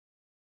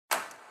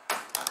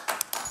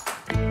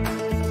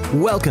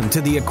Welcome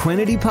to the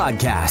Equinety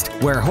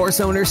Podcast, where horse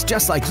owners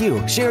just like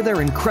you share their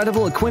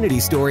incredible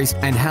Equinety stories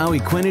and how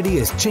Equinety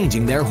is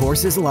changing their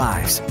horses'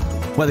 lives.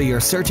 Whether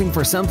you're searching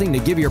for something to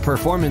give your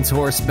performance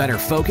horse better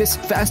focus,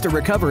 faster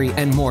recovery,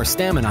 and more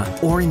stamina,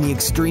 or in the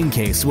extreme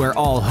case where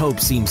all hope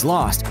seems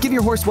lost, give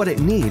your horse what it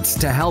needs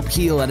to help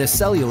heal at a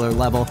cellular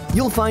level,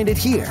 you'll find it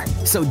here.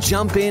 So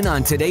jump in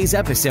on today's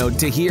episode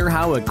to hear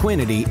how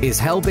Equinety is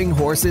helping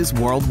horses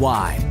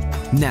worldwide.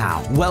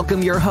 Now,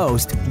 welcome your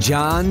host,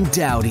 John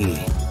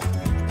Dowdy.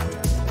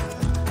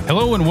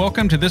 Hello and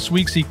welcome to this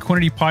week's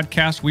Equinety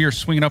Podcast. We are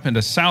swinging up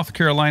into South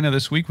Carolina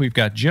this week. We've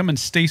got Jim and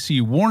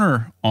Stacey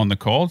Warner on the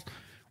call.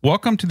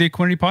 Welcome to the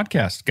Equinety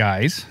Podcast,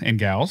 guys and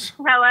gals.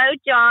 Hello,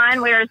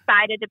 John. We're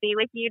excited to be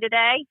with you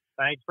today.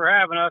 Thanks for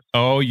having us.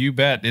 Oh, you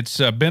bet. It's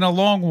been a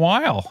long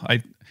while.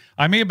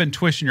 I may have been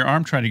twisting your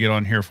arm trying to get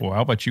on here for a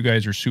while, but you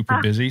guys are super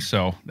busy,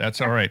 so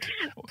that's all right.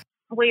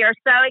 We are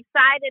so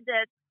excited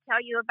to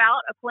tell you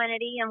about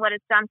Equinety and what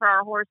it's done for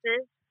our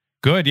horses.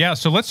 Good. Yeah.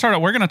 So let's start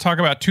out. We're going to talk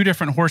about two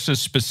different horses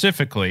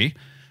specifically.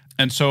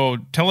 And so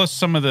tell us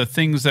some of the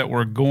things that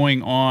were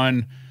going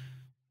on,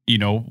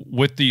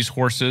 with these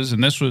horses.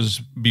 And this was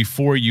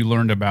before you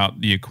learned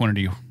about the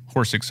Equinety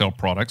Horse Excel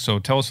product. So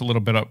tell us a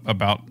little bit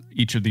about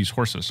each of these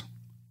horses.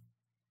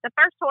 The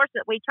first horse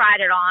that we tried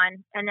it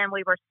on, and then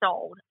we were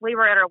sold. We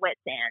were at our wit's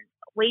end.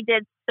 We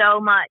did so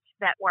much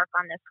vet work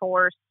on this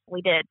horse.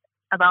 We did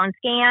a bone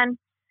scan.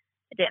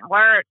 It didn't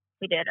work.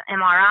 We did an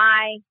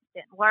MRI. It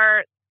didn't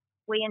work.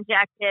 We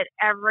injected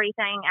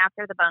everything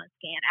after the bone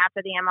scan, after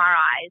the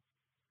MRIs,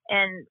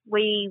 and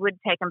we would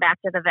take him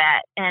back to the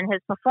vet. And his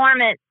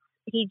performance,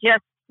 he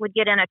just would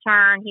get in a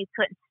turn. He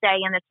couldn't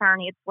stay in the turn.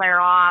 He'd flare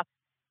off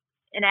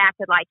and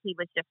acted like he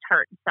was just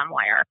hurting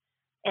somewhere,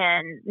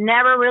 and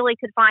never really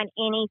could find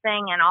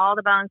anything in all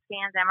the bone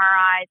scans,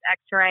 MRIs,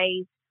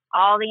 x-rays,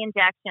 all the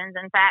injections.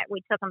 In fact,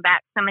 we took him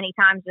back so many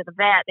times to the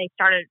vet, they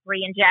started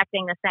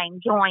re-injecting the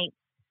same joint.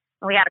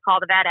 We had to call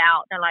the vet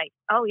out. They're like,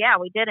 oh,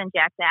 yeah, we did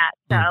inject that.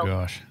 So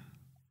gosh.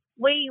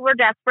 We were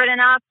desperate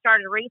enough,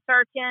 started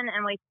researching,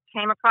 and we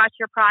came across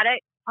your product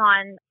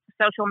on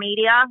social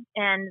media.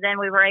 And then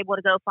we were able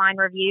to go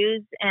find reviews.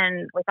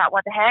 And we thought,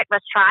 what the heck?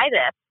 Let's try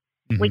this.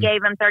 Mm-hmm. We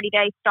gave him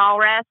 30-day stall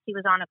rest. He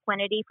was on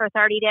Equinety for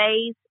 30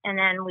 days. And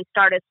then we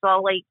started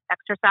slowly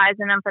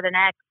exercising him for the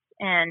next.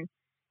 And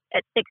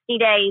at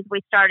 60 days,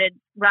 we started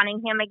running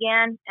him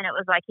again. And it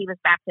was like he was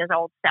back to his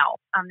old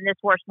self.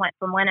 This horse went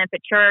from winning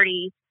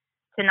futurities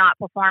to not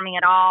performing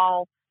at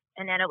all.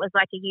 And then it was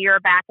like a year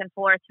back and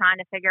forth trying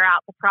to figure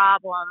out the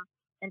problem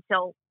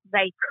until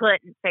they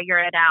couldn't figure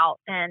it out.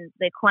 And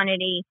the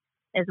Equinety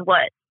is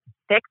what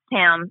fixed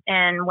him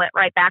and went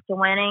right back to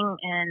winning.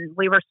 And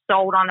we were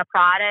sold on the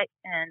product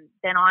and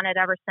been on it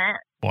ever since.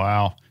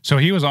 Wow. So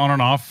he was on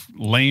and off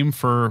lame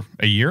for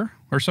a year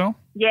or so?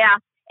 Yeah.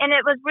 And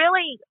it was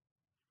really,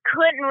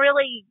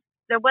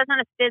 there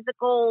wasn't a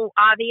physical,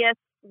 obvious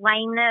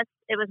lameness.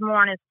 It was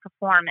more in his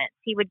performance.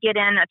 He would get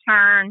in a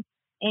turn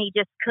and he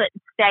just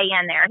couldn't stay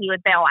in there. He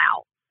would bail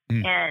out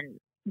and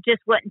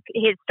just wouldn't.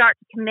 He'd start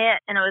to commit,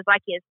 and it was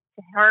like he'd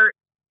hurt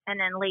and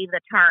then leave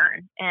the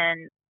turn.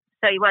 And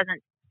so he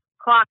wasn't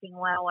clocking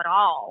well at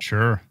all.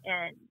 Sure.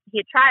 And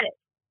he'd try to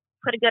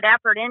put a good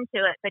effort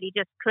into it, but he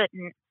just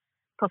couldn't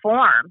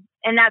perform.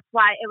 And that's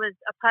why it was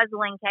a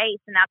puzzling case.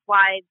 And that's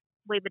why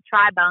we would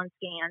try bone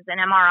scans and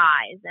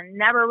MRIs and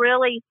never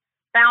really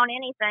found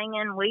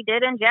anything. And we did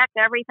inject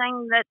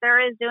everything that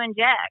there is to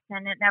inject,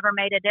 and it never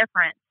made a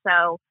difference.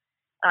 So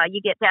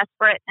you get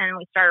desperate, and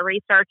we started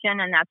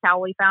researching, and that's how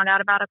we found out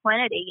about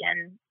Equinety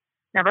and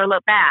never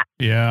looked back.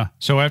 Yeah.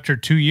 So after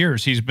 2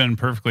 years, he's been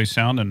perfectly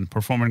sound and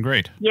performing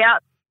great.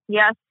 Yep.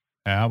 Yes.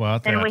 How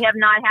about that? And we have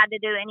not had to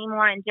do any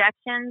more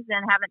injections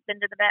and haven't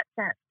been to the vet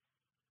since.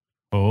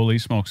 Holy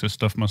smokes, this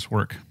stuff must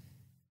work.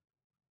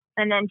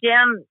 And then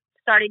Jim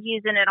started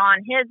using it on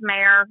his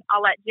mare.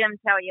 I'll let Jim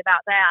tell you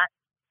about that.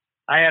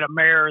 I had a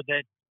mare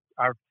that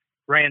I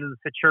ran in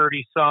the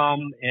futurity some,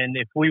 and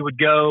if we would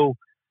go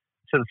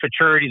to the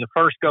futurity the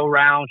first go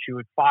round, she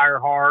would fire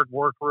hard,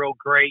 work real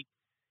great.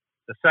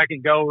 The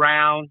second go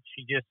round,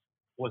 she just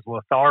was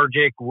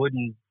lethargic,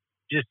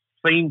 just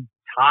seemed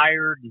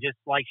tired and just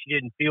like she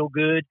didn't feel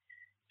good.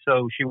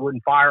 So she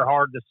wouldn't fire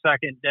hard the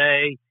second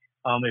day.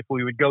 If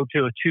we would go to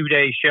a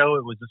 2-day show,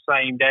 it was the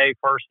same day.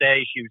 First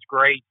day, she was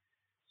great.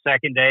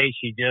 Second day,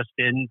 she just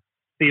didn't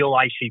feel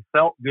like she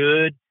felt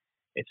good.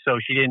 And so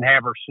she didn't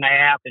have her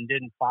snap and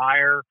didn't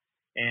fire.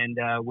 And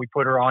we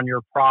put her on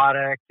your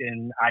product,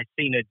 and I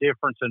seen a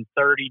difference in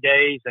 30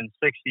 days and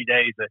 60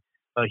 days,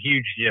 a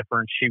huge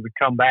difference. She would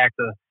come back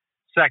the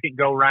second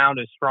go round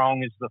as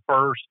strong as the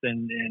first,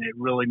 and it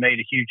really made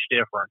a huge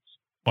difference.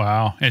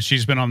 Wow. And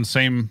she's been on the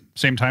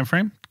same time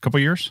frame, a couple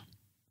of years?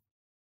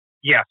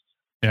 Yes.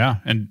 Yeah.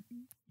 And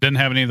didn't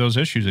have any of those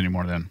issues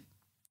anymore then?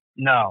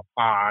 No,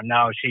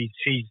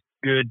 she's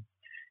good.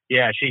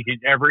 Yeah, she could,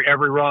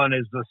 every run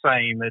is the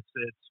same. It's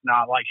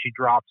not like she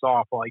drops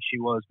off like she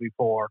was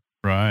before.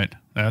 Right.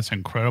 That's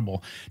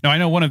incredible. Now, I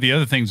know one of the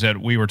other things that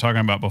we were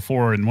talking about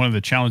before, and one of the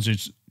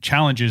challenges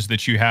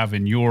that you have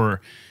in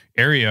your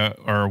area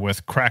are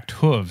with cracked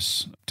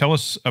hooves. Tell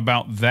us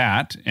about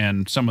that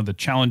and some of the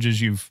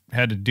challenges you've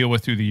had to deal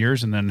with through the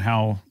years, and then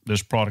how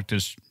this product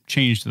has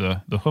changed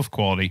the hoof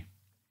quality.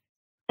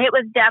 It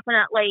was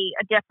definitely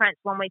a difference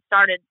when we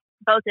started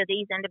both of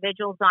these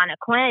individuals on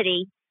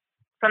Equinety.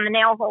 From the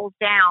nail holes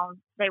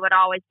down, they would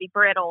always be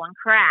brittle and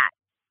cracked,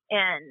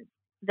 and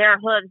their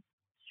hooves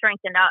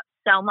strengthened up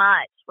so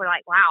much. We're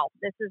like, wow,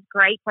 this is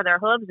great for their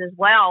hooves as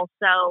well.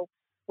 So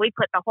we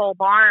put the whole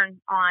barn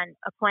on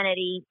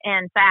Equinety.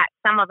 In fact,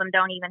 some of them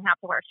don't even have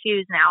to wear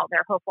shoes now.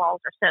 Their hoof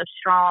walls are so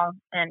strong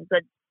and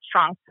good,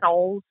 strong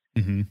soles.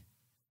 Mm-hmm.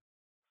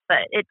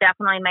 But it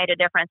definitely made a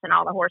difference in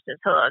all the horses'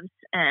 hooves,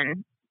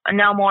 and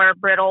no more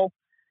brittle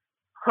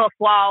hoof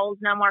walls,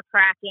 no more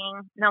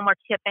cracking, no more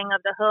chipping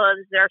of the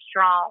hooves. They're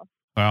strong.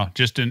 Wow,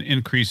 just an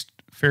increased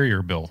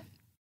farrier bill.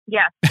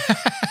 Yes.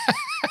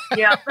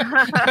 Yep.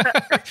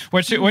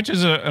 which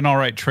is an all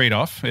right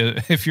trade-off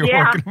if you're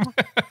working.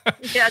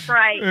 That's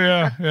right.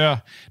 Yeah.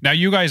 Now,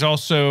 you guys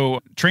also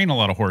train a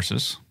lot of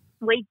horses.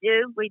 We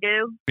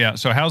do. Yeah.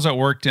 So how's that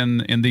worked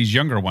in these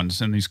younger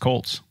ones, in these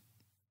colts?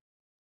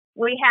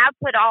 We have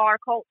put all our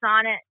colts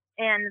on it,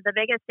 and the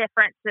biggest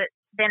difference that's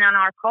been on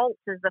our colts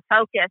is the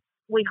focus.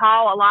 We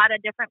haul a lot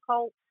of different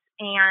colts,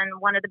 and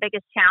one of the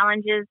biggest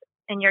challenges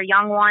in your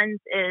young ones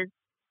is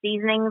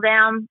seasoning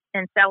them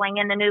and selling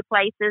into new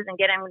places and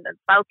getting the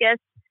focus.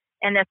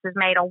 And this has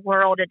made a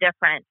world of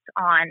difference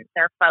on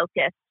their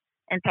focus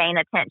and paying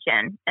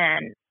attention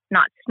and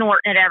not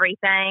snorting at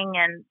everything.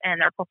 And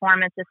their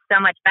performance is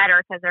so much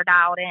better because they're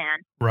dialed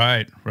in.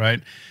 Right.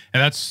 And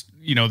that's,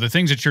 the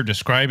things that you're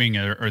describing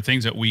are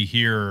things that we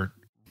hear,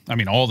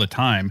 all the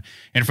time.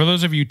 And for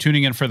those of you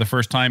tuning in for the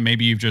first time,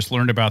 maybe you've just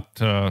learned about,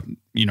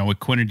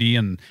 Equinety,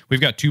 and we've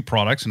got two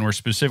products, and we're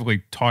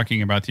specifically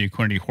talking about the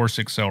Equinety Horse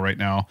Excel right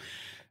now,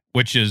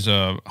 which is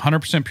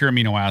 100% pure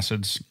amino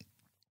acids.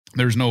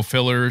 There's no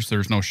fillers,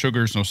 there's no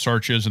sugars, no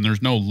starches, and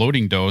there's no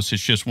loading dose.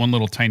 It's just one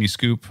little tiny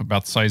scoop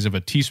about the size of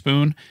a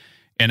teaspoon,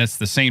 and it's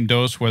the same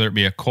dose, whether it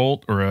be a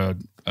colt or a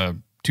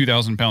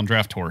 2,000-pound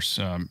draft horse.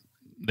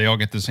 They all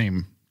get the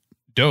same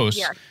dose.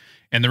 Yes.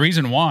 And the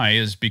reason why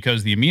is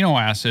because the amino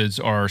acids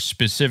are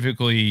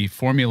specifically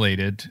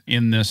formulated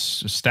in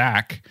this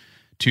stack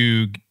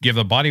to give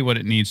the body what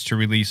it needs to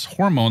release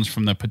hormones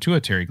from the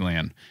pituitary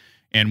gland.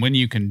 And when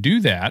you can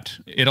do that,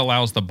 it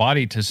allows the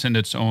body to send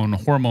its own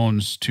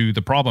hormones to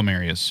the problem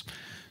areas.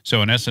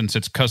 So in essence,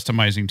 it's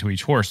customizing to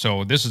each horse.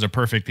 So this is a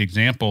perfect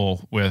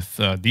example with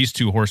these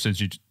two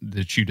horses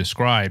that you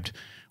described,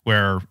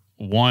 where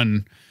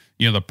one,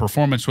 the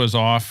performance was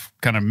off,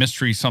 kind of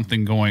mystery,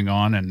 something going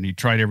on, and you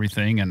tried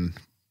everything, and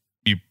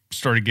you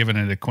started giving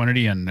it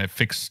Equinety, and it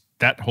fixed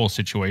that whole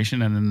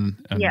situation. And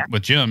then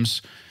with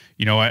Jim's,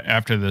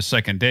 after the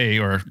second day,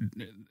 or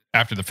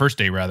after the first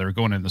day rather,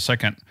 going into the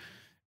second,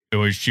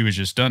 she was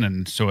just done,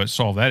 and so it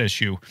solved that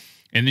issue.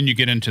 And then you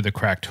get into the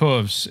cracked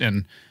hooves,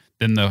 and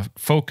then the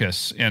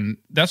focus, and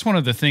that's one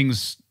of the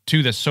things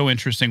too that's so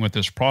interesting with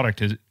this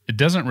product is it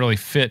doesn't really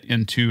fit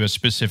into a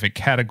specific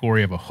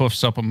category of a hoof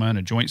supplement,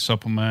 a joint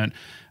supplement,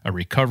 a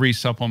recovery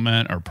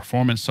supplement, or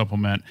performance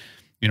supplement.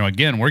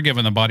 Again, we're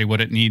giving the body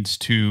what it needs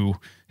to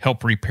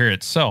help repair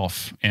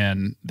itself,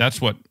 and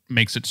that's what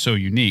makes it so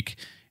unique.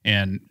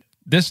 And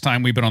this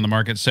time, we've been on the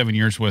market 7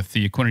 years with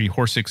the Equinety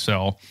Horse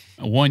Excel.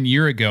 1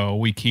 year ago,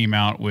 we came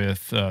out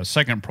with a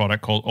second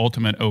product called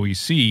Ultimate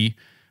OEC,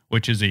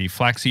 which is a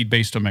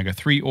flaxseed-based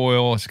omega-3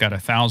 oil. It's got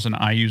 1,000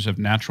 IUs of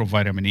natural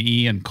vitamin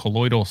E and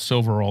colloidal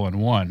silver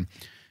all-in-one.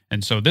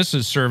 And so this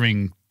is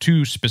serving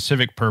two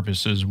specific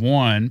purposes.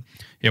 One,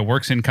 it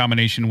works in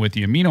combination with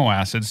the amino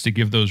acids to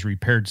give those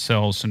repaired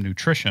cells some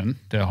nutrition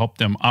to help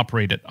them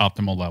operate at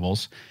optimal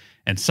levels.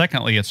 And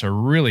secondly, it's a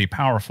really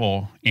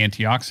powerful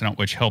antioxidant,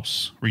 which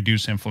helps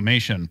reduce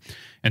inflammation.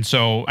 And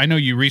so I know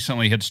you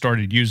recently had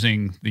started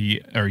using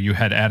you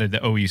had added the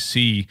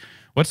OEC.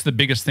 What's the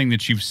biggest thing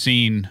that you've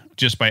seen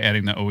just by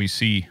adding the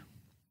OEC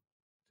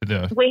to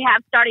the? We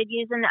have started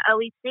using the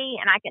OEC,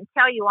 and I can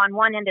tell you on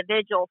one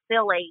individual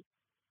filly,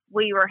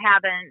 we were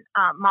having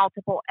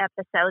multiple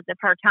episodes of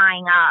her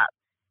tying up.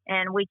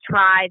 And we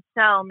tried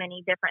so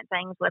many different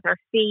things with her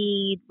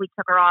feed. We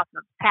took her off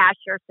of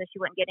pasture so she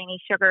wouldn't get any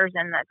sugars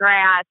in the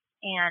grass.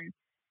 And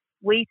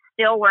we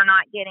still were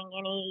not getting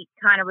any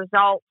kind of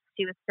results.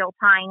 She was still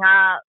tying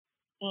up.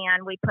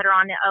 And we put her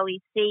on the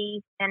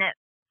OEC, and it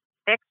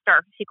fixed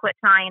her. She quit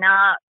tying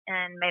up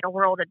and made a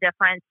world of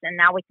difference. And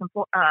now we can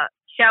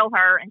show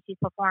her, and she's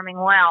performing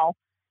well.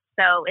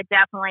 So it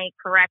definitely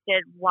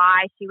corrected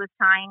why she was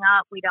tying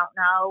up. We don't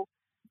know.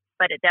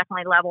 But it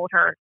definitely leveled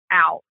her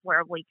out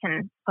where we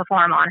can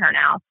perform on her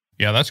now.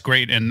 Yeah, that's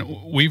great. And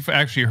we've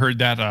actually heard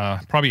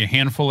that probably a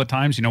handful of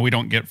times. We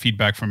don't get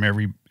feedback from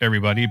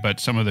everybody, but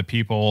some of the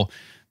people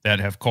that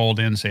have called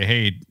in say,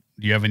 hey,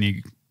 do you have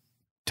any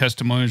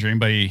testimonies or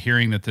anybody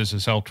hearing that this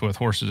has helped with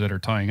horses that are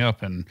tying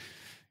up? And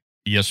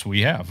yes,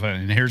 we have.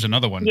 And here's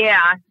another one.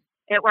 Yeah,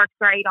 it works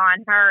great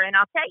on her. And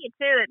I'll tell you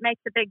too, it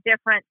makes a big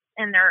difference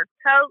in their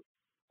coat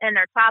and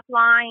their top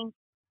line.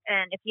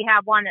 And if you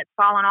have one that's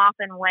fallen off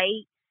in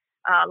weight,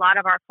 a lot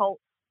of our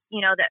colts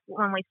that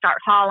when we start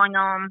hauling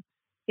them,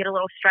 get a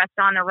little stressed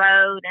on the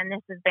road. And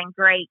this has been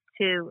great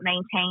to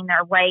maintain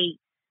their weight,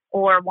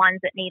 or ones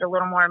that need a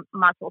little more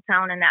muscle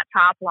tone in that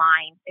top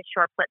line. It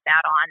sure put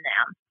that on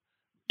them.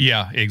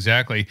 Yeah,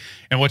 exactly.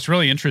 And what's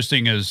really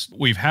interesting is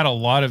we've had a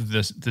lot of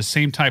the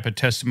same type of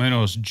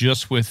testimonials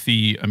just with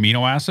the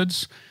amino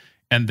acids.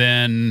 And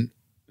then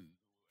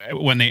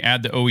when they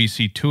add the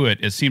OEC to it,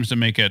 it seems to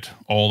make it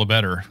all the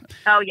better.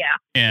 Oh, yeah.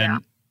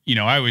 And,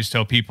 I always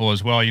tell people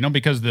as well,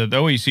 because the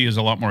OEC is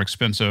a lot more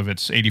expensive.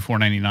 It's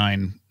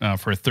 $84.99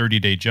 for a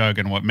 30-day jug.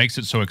 And what makes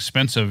it so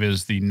expensive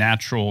is the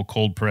natural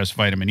cold-pressed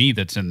vitamin E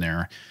that's in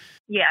there.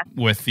 Yeah.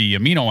 With the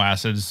amino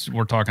acids,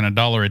 we're talking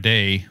 $1 a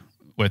day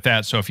with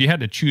that. So if you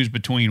had to choose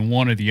between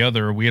one or the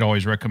other, we'd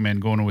always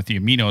recommend going with the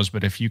aminos.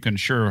 But if you can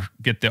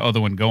get the other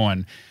one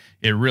going,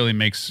 it really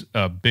makes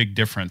a big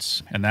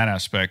difference in that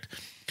aspect.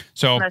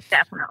 So most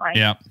definitely.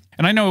 Yeah.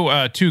 And I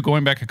know, too,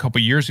 going back a couple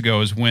of years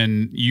ago is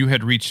when you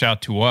had reached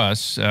out to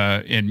us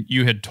and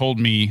you had told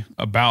me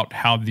about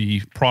how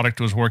the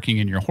product was working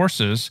in your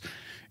horses.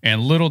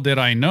 And little did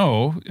I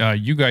know,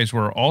 you guys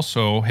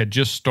had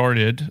just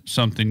started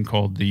something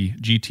called the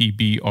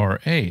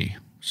GTBRA.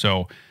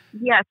 So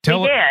yes, we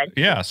did.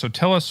 Yeah. So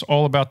tell us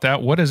all about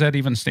that. What does that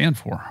even stand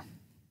for?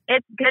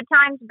 It's Good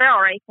Times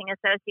Barrel Racing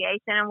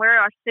Association, and we're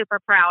super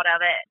proud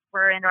of it.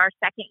 We're into our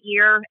second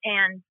year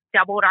and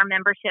doubled our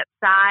membership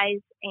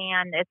size,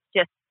 and it's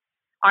just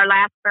our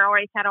last barrel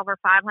race had over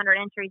 500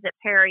 entries at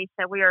Perry,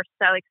 so we are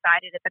so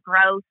excited at the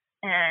growth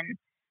and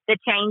the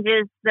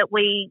changes that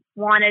we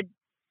wanted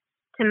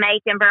to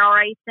make in barrel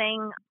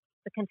racing.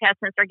 The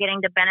contestants are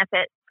getting the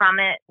benefit from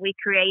it. We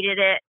created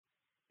it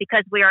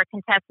because we are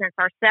contestants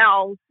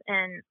ourselves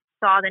and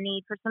saw the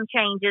need for some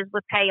changes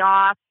with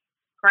payoff,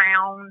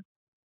 ground,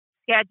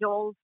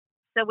 schedules.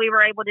 So we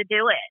were able to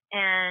do it,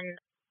 and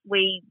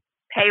we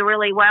pay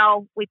really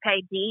well. We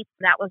pay deep.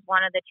 That was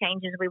one of the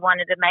changes we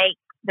wanted to make.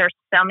 There's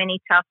so many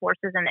tough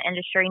horses in the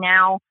industry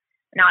now,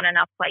 not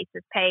enough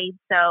places paid.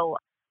 So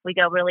we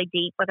go really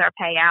deep with our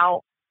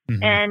payout.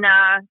 Mm-hmm. And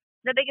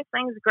the biggest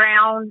thing is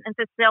ground and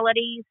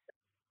facilities,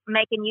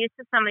 making use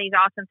of some of these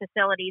awesome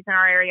facilities in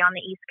our area on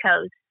the East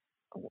Coast.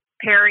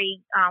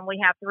 Perry,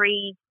 we have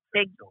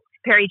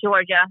Perry,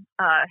 Georgia,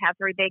 have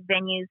 3 big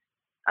venues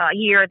a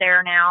year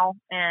there now.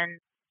 And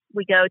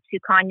we go to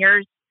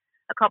Conyers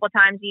a couple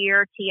times a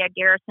year, T. Ed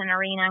Garrison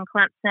Arena in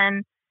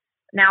Clemson.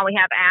 Now we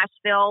have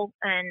Asheville,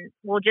 and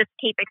we'll just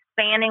keep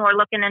expanding. We're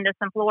looking into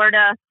some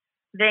Florida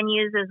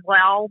venues as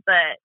well,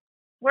 but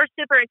we're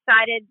super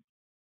excited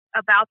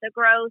about the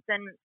growth.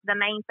 And the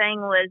main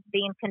thing was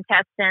being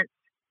contestants.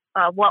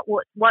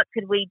 What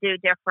could we do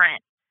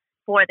different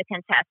for the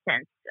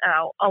contestants?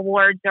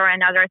 Awards are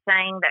another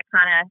thing that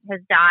kind of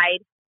has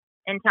died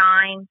in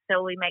time.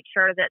 So we make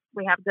sure that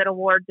we have good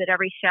awards at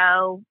every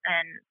show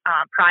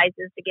and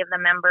prizes to give the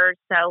members.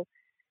 So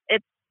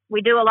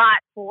we do a lot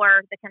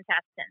for the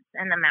contestants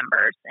and the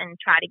members and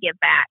try to give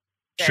back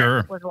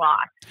that was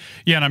lost.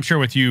 Yeah, and I'm sure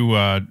with you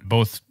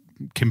both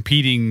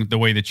competing the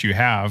way that you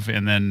have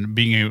and then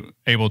being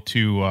able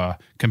to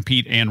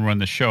compete and run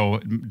the show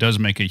does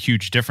make a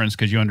huge difference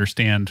because you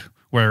understand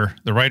where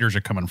the riders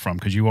are coming from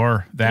because you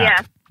are that. Yeah,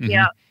 mm-hmm.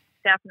 Yeah,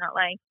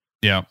 definitely.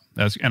 Yeah,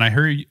 and I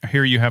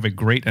hear you have a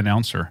great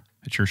announcer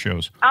at your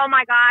shows. Oh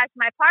my gosh,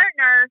 my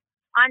partner,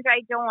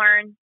 Andre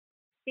Dorn,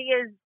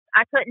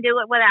 I couldn't do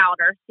it without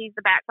her. She's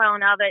the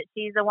backbone of it.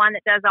 She's the one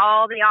that does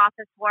all the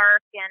office work,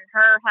 and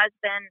her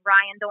husband,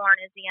 Ryan Dorn,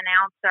 is the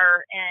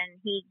announcer, and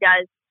he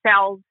does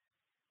sales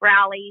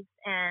rallies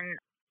and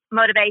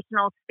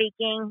motivational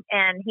speaking,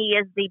 and he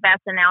is the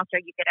best announcer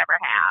you could ever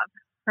have.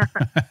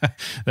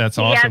 That's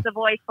awesome. He has a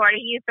voice for it.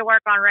 He used to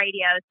work on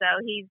radio,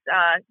 so he's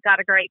got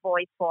a great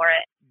voice for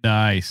it.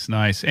 Nice.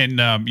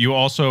 And you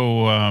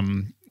also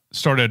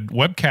started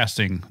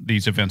webcasting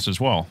these events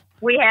as well.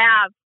 We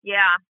have,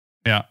 yeah.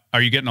 Yeah. Are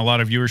you getting a lot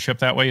of viewership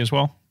that way as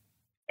well?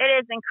 It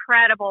is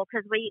incredible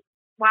because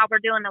while we're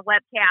doing the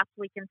webcast,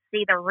 we can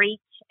see the reach,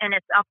 and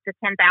it's up to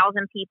 10,000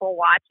 people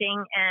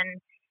watching.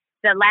 And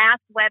the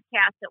last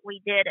webcast that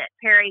we did at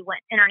Perry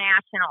went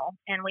international,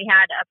 and we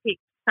had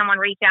someone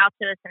reach out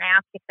to us and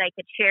ask if they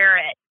could share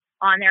it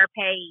on their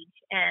page,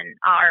 and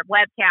our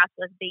webcast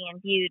was being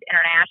viewed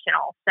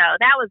international. So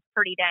that was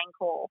pretty dang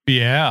cool.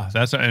 Yeah,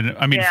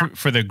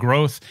 for the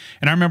growth.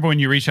 And I remember when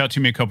you reached out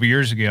to me a couple of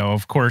years ago,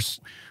 of course,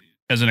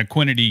 as an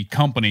Equinety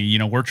company,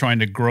 we're trying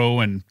to grow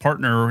and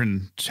partner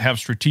and have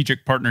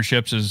strategic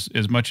partnerships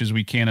as much as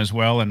we can as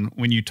well. And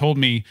when you told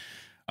me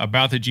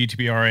about the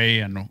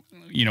GTBRA and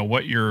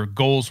what your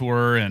goals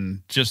were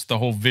and just the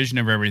whole vision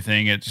of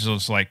everything, it just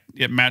was like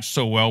it matched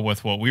so well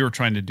with what we were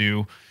trying to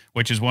do,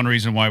 which is one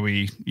reason why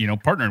we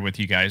partnered with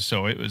you guys.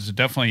 So it was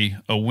definitely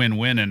a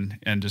win-win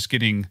and just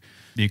getting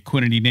the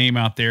Equinety name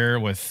out there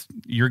with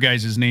your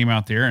guys' name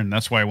out there. And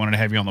that's why I wanted to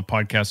have you on the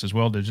podcast as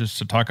well,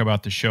 to talk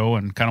about the show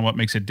and kind of what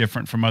makes it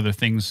different from other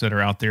things that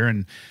are out there.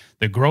 And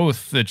the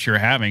growth that you're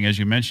having, as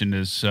you mentioned,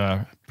 is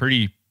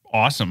pretty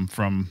awesome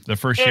from the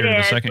first year to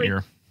the second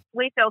year.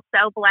 We feel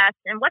so blessed.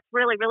 And what's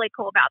really, really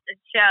cool about this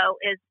show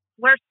is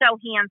we're so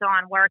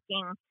hands-on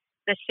working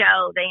the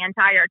show the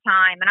entire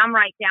time. And I'm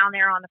right down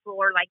there on the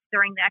floor, like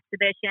during the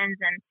exhibitions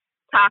and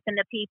talking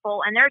to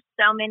people. And there's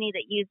so many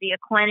that use the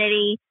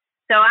Equinety.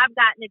 So I've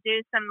gotten to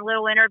do some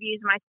little interviews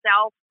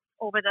myself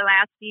over the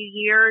last few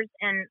years.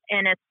 And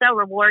it's so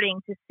rewarding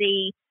to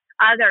see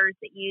others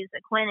that use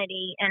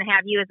Equinety and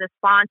have you as a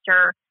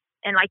sponsor.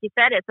 And like you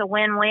said, it's a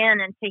win-win.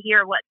 And to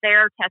hear what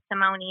their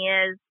testimony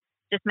is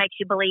just makes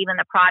you believe in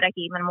the product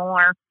even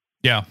more.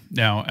 Yeah,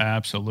 no,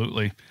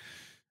 absolutely.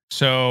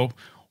 So,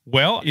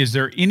 well, is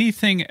there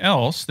anything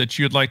else that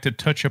you'd like to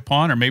touch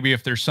upon? Or maybe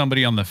if there's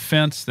somebody on the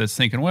fence that's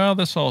thinking, well,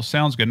 this all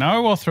sounds good. Now, I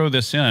will throw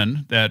this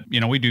in that,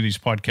 we do these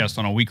podcasts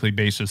on a weekly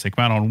basis. They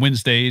come out on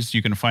Wednesdays.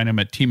 You can find them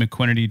at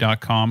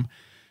teamequinety.com.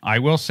 I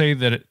will say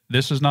that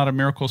this is not a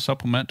miracle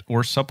supplement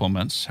or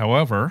supplements.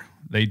 However,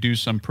 they do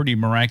some pretty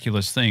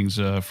miraculous things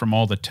from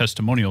all the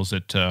testimonials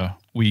that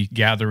we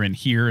gather in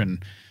here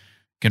and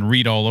can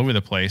read all over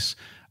the place.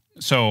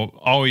 So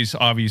always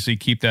obviously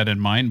keep that in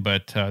mind,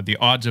 but the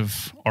odds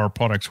of our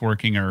products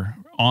working are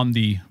on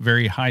the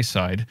very high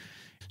side.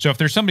 So if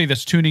there's somebody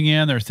that's tuning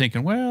in, they're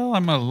thinking, well,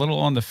 I'm a little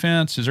on the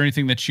fence. Is there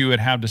anything that you would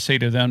have to say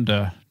to them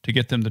to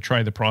get them to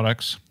try the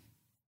products?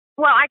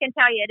 Well, I can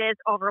tell you it is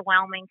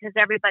overwhelming because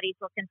everybody's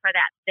looking for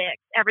that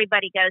fix.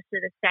 Everybody goes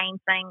through the same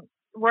thing.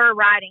 We're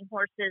riding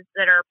horses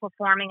that are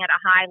performing at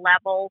a high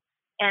level,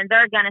 and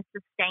they're going to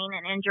sustain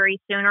an injury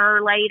sooner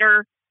or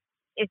later.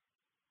 It's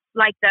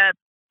like the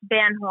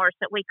Ben horse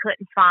that we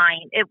couldn't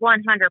find. It 100%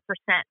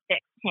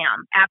 fixed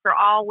him. After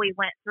all we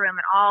went through him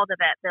and all the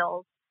vet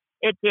bills,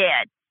 it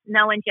did.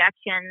 No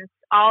injections,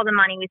 all the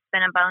money we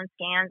spent on bone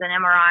scans and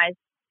MRIs,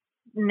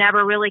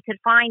 never really could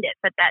find it,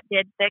 but that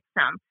did fix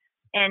him.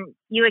 And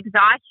you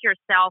exhaust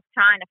yourself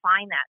trying to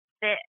find that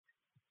fix.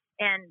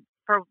 And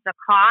for the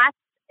cost,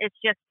 it's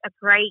just a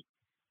great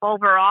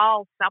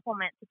overall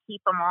supplement to keep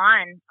them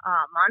on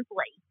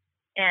monthly.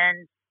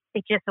 And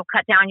it just will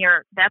cut down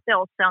your vet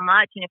bills so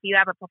much. And if you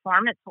have a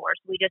performance horse,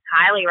 we just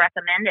highly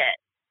recommend it.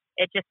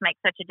 It just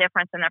makes such a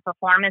difference in their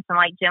performance. And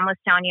like Jim was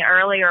telling you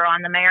earlier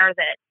on the mare,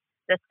 that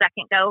the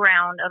second go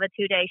round of a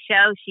 2-day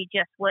show, she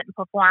just wouldn't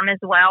perform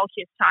as well.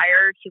 She was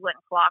tired. She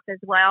wouldn't clock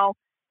as well.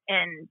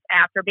 And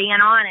after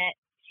being on it,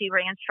 she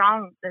ran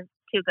strong the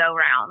 2 go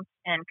rounds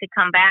and could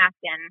come back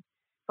and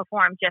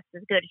perform just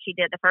as good as she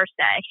did the first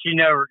day. She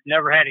never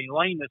had any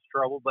lameness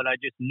trouble, but I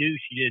just knew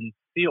she didn't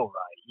feel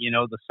right.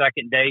 The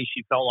second day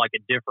she felt like a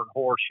different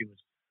horse. She was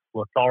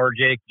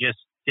lethargic, just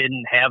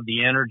didn't have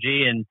the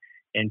energy and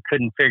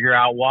couldn't figure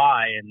out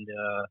why. And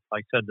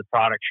like I said, the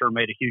product sure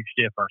made a huge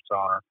difference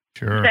on her.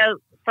 Sure. So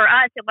for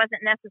us, it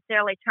wasn't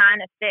necessarily trying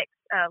to fix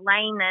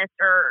lameness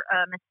or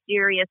a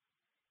mysterious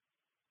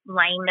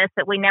lameness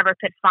that we never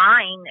could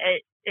find.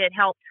 It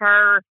helped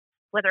her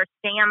with her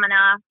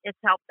stamina. It's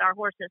helped our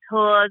horses'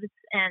 hooves,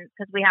 and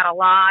because we had a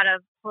lot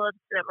of hooves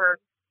that were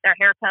their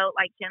hair coat,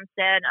 like Jim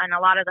said, and a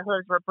lot of the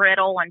hooves were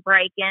brittle and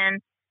breaking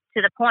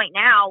to the point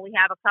now we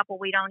have a couple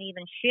we don't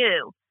even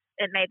shoe.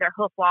 It made their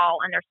hoof wall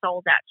and their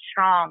soles that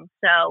strong.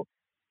 So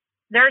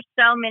there's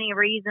so many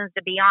reasons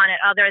to be on it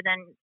other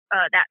than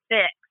that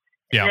fix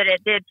that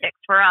it did fix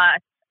for us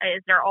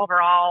is their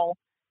overall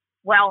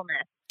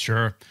wellness.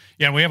 Sure.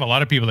 Yeah, we have a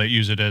lot of people that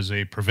use it as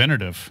a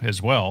preventative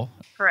as well.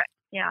 Correct.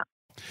 Yeah.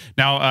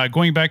 Now,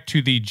 going back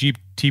to the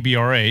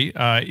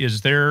GTBRA,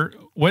 is there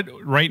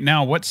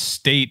what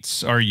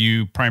states are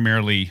you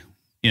primarily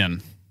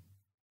in?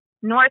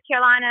 North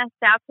Carolina,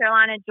 South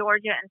Carolina,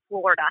 Georgia, and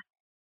Florida.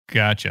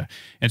 Gotcha.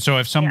 And so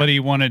if somebody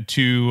wanted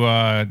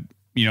to,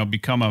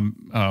 become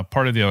a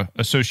part of the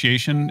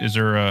association, is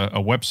there a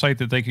website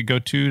that they could go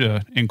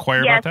to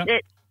inquire about that?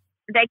 Yes,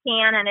 they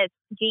can, and it's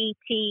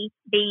GTBRA,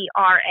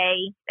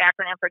 the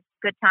acronym for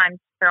Good Times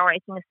Barrel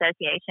Racing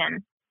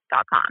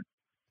Association.com.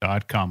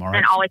 .com, all right.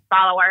 And always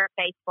follow our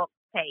Facebook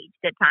page,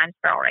 Good Times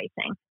Barrel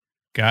Racing.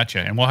 Gotcha.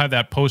 And we'll have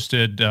that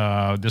posted.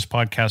 This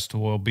podcast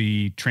will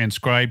be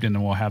transcribed, and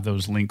then we'll have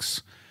those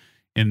links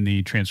in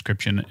the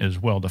transcription as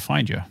well to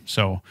find you.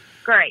 So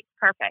great.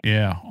 Perfect.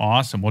 Yeah.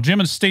 Awesome. Well, Jim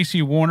and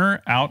Stacey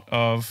Warner out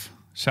of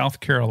South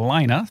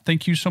Carolina,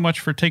 thank you so much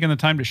for taking the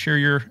time to share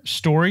your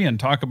story and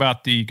talk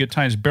about the Good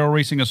Times Barrel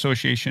Racing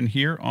Association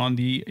here on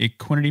the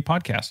Equinety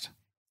Podcast.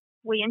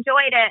 We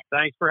enjoyed it.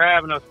 Thanks for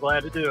having us.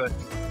 Glad to do it.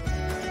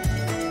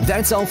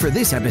 That's all for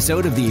this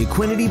episode of the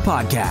Equinety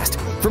Podcast.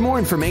 For more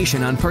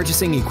information on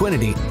purchasing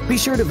Equinety, be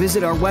sure to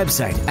visit our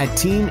website at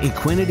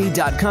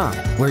teamequinety.com,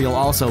 where you'll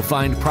also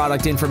find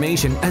product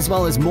information as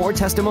well as more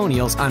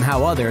testimonials on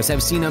how others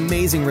have seen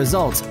amazing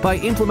results by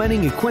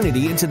implementing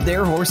Equinety into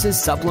their horses'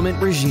 supplement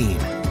regime.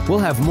 We'll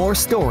have more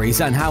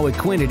stories on how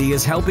Equinety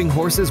is helping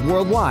horses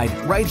worldwide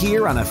right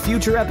here on a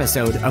future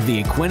episode of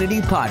the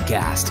Equinety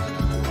Podcast.